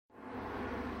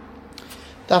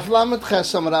Daf Lamed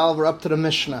Ches Amud Aleph, we're up to the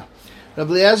Mishnah.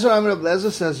 Rabbi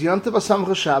Eliezer says, Yontiv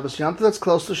Asamcha Shabbos, Yontiv that's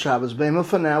close to Shabbos, Beimel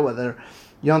for now, whether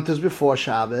Yontiv is before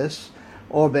Shabbos,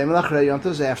 or Beimel Achrei, Yontiv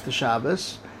is after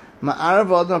Shabbos.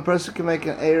 Ma'arav Adam, a person can make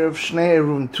an Erev, Shnei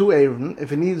Erev, two Erev.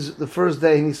 If he needs, the first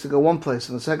day he needs to go one place,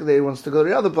 and the second day he wants to go to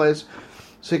the other place,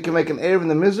 so he can make an Erev in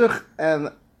the Mizrach, and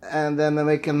then they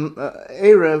make an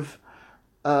Erev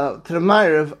to the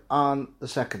Ma'arav on the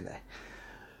second day.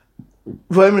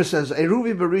 Vaymer says,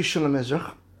 Eruvi Barishon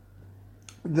Mizrach,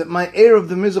 that my Erev of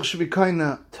the Mizrach should be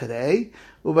kinda today,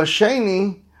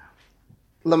 Ubasheni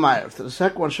L'Ma'arav, the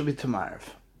second one should be tomorrow.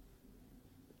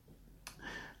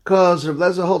 Because Reb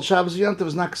Lezer holds Shabbos Yontiv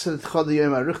is not considered Chod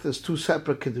Yom Aruch, there's two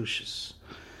separate Kedushas.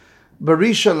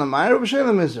 Barishon L'Ma'arav, Ubasheni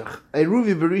L'Mizrach.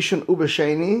 Eruvi Barishon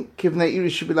Ubasheni, Kivnei Iri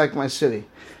should be like my city.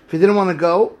 If he didn't want to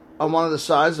go on one of the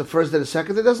sides, the first day, the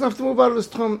second day, he doesn't have to move out of his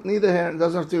Tchum, neither here, it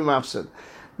doesn't have to be Mafsid.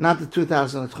 Not the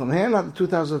 2,000 Tchum here, not the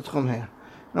 2,000 Tchum here.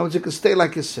 In other words, you can stay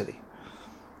like his city.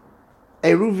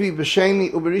 Eruvi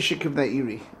b'sheni uberisha kibnei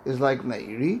iri is like bnei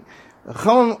iri.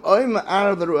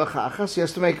 He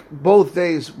has to make both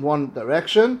days one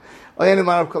direction.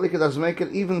 Doesn't make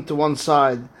it even to one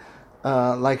side,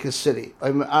 like his city.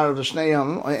 Either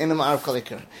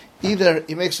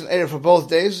he makes an Erev for both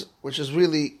days, which is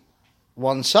really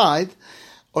one side,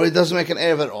 or he doesn't make an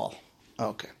Erev at all.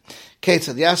 Okay.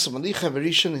 Ketzad Yasam Alicha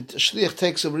Berishan. Shliach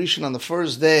takes a Berishan on the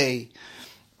first day.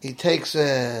 He takes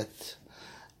it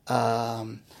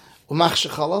Umachshech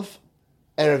Chalav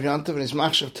Erev Yontiv, and his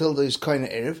Machshech Tilda is kind of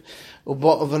Erev.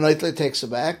 Uvanaitle takes it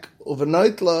back.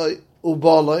 Uvanaitle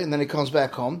Ubaloi, and then he comes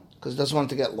back home because he doesn't want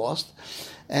to get lost.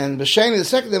 And B'Sheni, the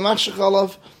second day Machshech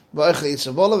Chalav Ba'echa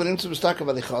Yitzah Bolav and Imtzu B'Staka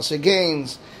B'Alicha. So he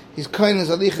gains. He's kind of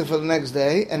Alicha for the next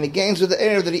day, and he gains with the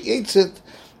Erev that he eats it.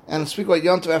 And speak about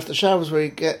Yontiv after Shabbos,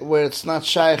 where it's not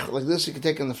shaykh like this. You can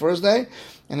take it on the first day,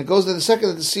 and it goes to the second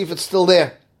day to see if it's still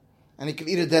there, and he can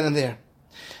eat it then and there.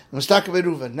 Mustaka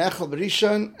beruva nechal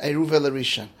berishon eruva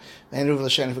l'rishon and eruva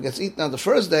l'shen. If it gets eaten on the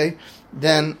first day,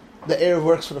 then the erev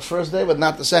works for the first day, but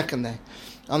not the second day.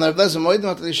 On the Rebbe Moida,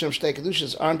 not the Lishem Shtei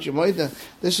Kedushas, aren't you Moida?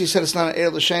 This he said it's not an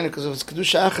erev l'shen because if it's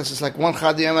kedusha achas, it's like one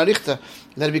chad yom arichta.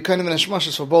 Let it be kind of an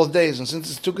eshmashas for both days, and since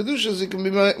it's two kedushas, it can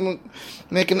be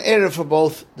make an erev for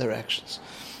both directions.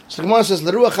 So the Gemara says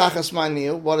l'ruach achas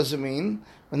ma'niu. What does it mean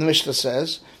when the Mishnah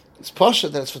says it's pasha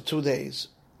that it's for 2 days?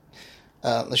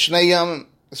 L'shnei yom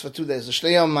is for 2 days.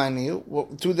 L'shnei yom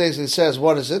ma'niu. 2 days it says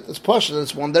what is it? It's pasha that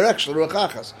it's one direction. L'ruach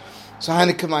achas. So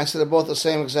Hanukkah said they're both the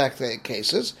same exact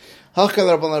cases. After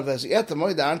the north,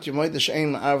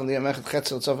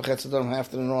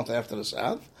 after the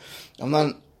south. And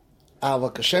then,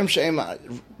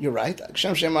 you're right.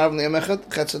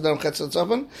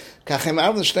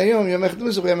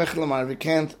 We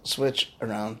can't switch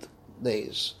around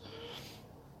days.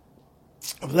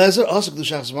 Lezer also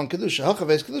kedusha is one kedusha.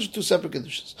 Hakaves kedusha, two separate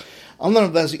kedushas. Amnon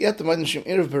of Lezer yet the moedim shem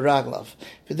erev beraglav.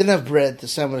 If he didn't have bread to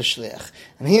send with a shliach,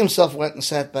 and he himself went and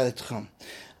sat by the tchum,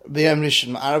 b'yam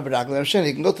rishon ma'arav beraglav.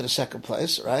 He can go to the second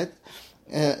place, right?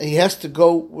 He has to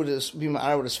go with his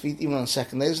ma'arav with his feet even on the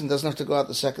second days, and doesn't have to go out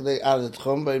the second day out of the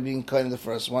tchum by being kind of the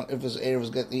first one if his erev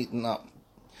is getting eaten up.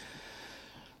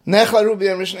 Nechla rubi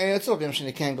b'yam rishon eretzol b'yam shen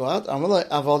he can't go out. Amalei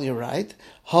aval, you're right.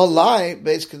 Halai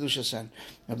beis kedusha sen.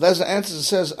 If that's the answer, it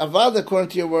says, Avad, according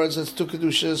to your words, it's two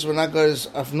kedushas, we're not going to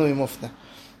afnui mufta.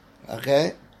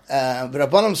 Okay? But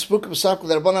Rabbanim spoke of Safka,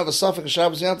 the Rabbanim have a Safka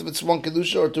Shabbos Yontiv, it's one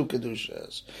kedusha or two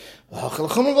kedushas.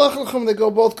 They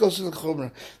go both close to the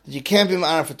Chumrah. That you can't be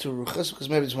ma'arif for two ruchas, because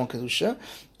maybe it's one kedusha.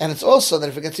 And it's also that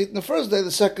if it gets eaten the first day,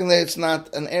 the second day it's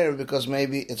not an erev, because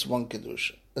maybe it's one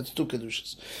kedusha. It's two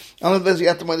kedushas. Shabbos.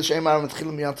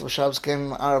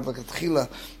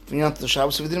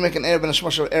 If he didn't make an Erev and a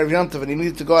Shemash of Erev Yontiv and he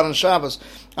needed to go out on Shabbos,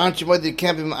 aren't you worried that you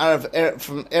can't be Erev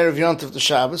from Erev Yontiv to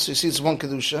Shabbos? So you see it's one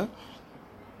Kedusha.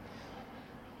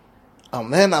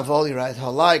 Then Aval, you're right.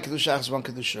 Halai, Kedusha is one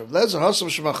Kedusha.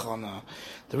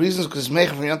 The reason is because it's Meicha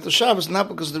from Yontiv to Shabbos, not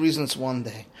because of the reason it's one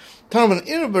day. When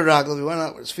Erev Beragel, we went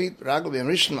out with his feet, Beragel, B'yam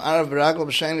Rishon, Erev Beragel,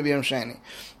 B'sheni, B'yam Sheni.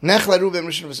 Nechla Ru B'yam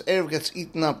Rishon, if his Erev gets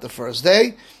eaten up the first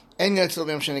day, and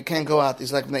he can't go out.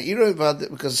 He's like Ne'iru,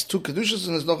 because it's two Kedushas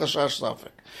and there's no Chashash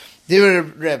Safek. Dear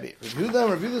Rebbe.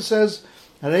 Rebuda says,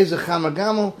 Hareza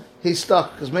Chamagamel, he's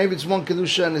stuck, because maybe it's one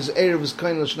Kedusha and his Erev is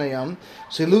Koin L'Shnei,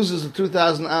 so he loses the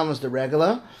 2,000 Amos, the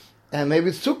regular, and maybe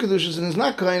it's two Kedushas and he's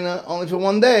not Koin, only for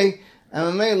one day,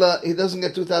 and Mamela, he doesn't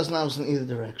get 2,000 Amos in either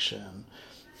direction.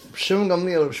 Shimon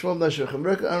Gamliel, Shmuel B'Ashur,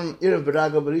 Erev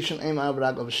B'Rago B'Rishon, Eim Ar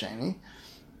B'Rago B'Sheni.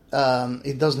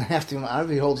 He doesn't have to be ma'arv.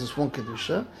 He holds this one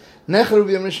kedusha. Necharu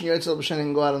b'yam rishon yoytzel b'sheni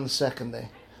can go out on the second day.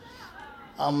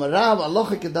 Amarav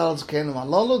alocha kedal zakenim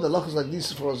alolo. The alocha is like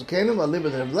this for zakenim.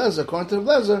 Alibed Reb Lezer. According to Reb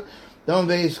Lezer, don't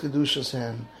base kedushas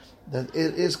hand. That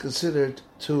it is considered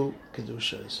two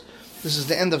kedushas. This is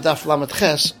the end of Daf Lamed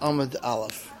Ches Amud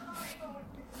Aleph.